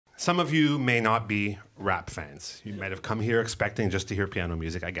Some of you may not be rap fans. You might have come here expecting just to hear piano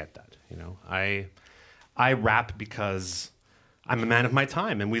music. I get that. You know, I rap because I'm a man of my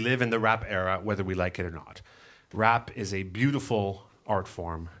time, and we live in the rap era, whether we like it or not. Rap is a beautiful art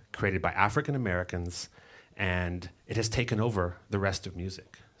form created by African Americans, and it has taken over the rest of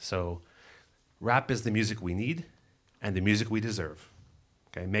music. So rap is the music we need and the music we deserve.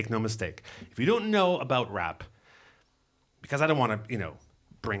 Okay, make no mistake. If you don't know about rap, because I don't want to,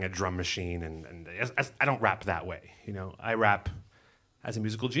 bring a drum machine, and I don't rap that way. I rap as a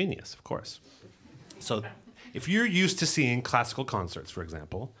musical genius, of course. So if you're used to seeing classical concerts, for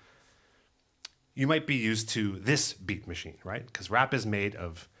example, you might be used to this beat machine, right? Because rap is made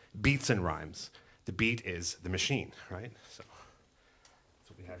of beats and rhymes. The beat is the machine, right? So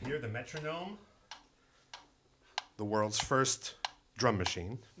we have here the Metronome, the world's first drum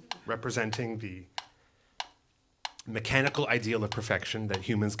machine, representing the mechanical ideal of perfection that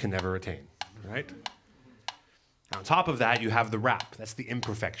humans can never attain, right? Now, on top of that, you have the rap. That's the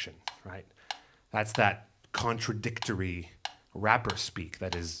imperfection, right? That's that contradictory rapper speak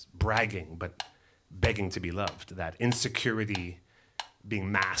that is bragging but begging to be loved, that insecurity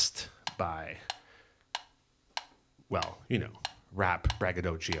being masked by, rap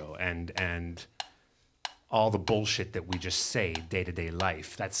braggadocio and all the bullshit that we just say day-to-day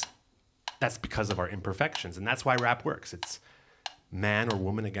life. That's because of our imperfections, and that's why rap works. It's man or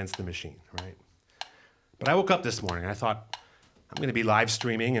woman against the machine, right? But I woke up this morning and I thought, I'm going to be live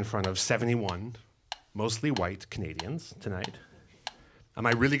streaming in front of 71 mostly white Canadians tonight. Am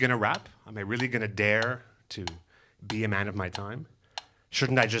I really going to rap? Am I really going to dare to be a man of my time?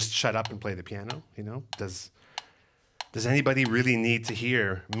 Shouldn't I just shut up and play the piano? Does anybody really need to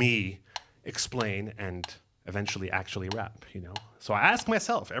hear me explain and eventually actually rap? So I ask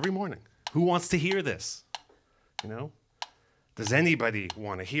myself every morning, who wants to hear this? Does anybody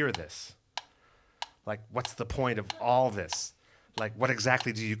want to hear this? Like, what's the point of all this? Like, what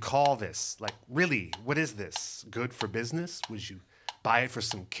exactly do you call this? Like, really, what is this? Good for business? Would you buy it for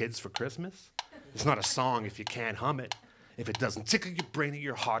some kids for Christmas? It's not a song if you can't hum it. If it doesn't tickle your brain or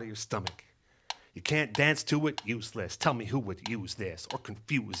your heart or your stomach. You can't dance to it, useless. Tell me who would use this or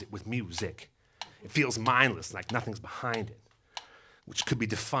confuse it with music. It feels mindless, like nothing's behind it, which could be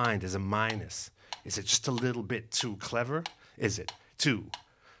defined as a minus. Is it just a little bit too clever? Is it too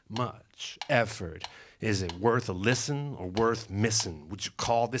much effort? Is it worth a listen or worth missing? Would you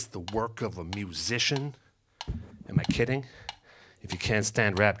call this the work of a musician? Am I kidding? If you can't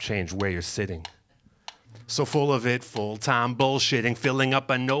stand rap, change where you're sitting. So full of it, full-time bullshitting. Filling up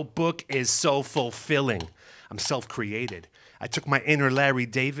a notebook is so fulfilling. I'm self-created. I took my inner Larry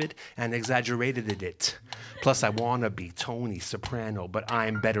David and exaggerated it. Plus, I want to be Tony Soprano, but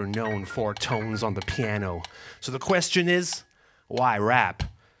I'm better known for tones on the piano. So the question is, why rap?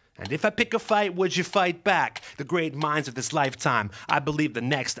 And if I pick a fight, would you fight back? The great minds of this lifetime, I believe the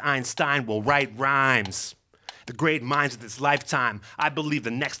next Einstein will write rhymes. The great minds of this lifetime, I believe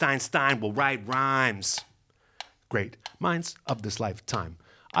the next Einstein will write rhymes. Great minds of this lifetime,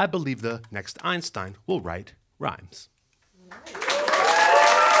 I believe the next Einstein will write rhymes.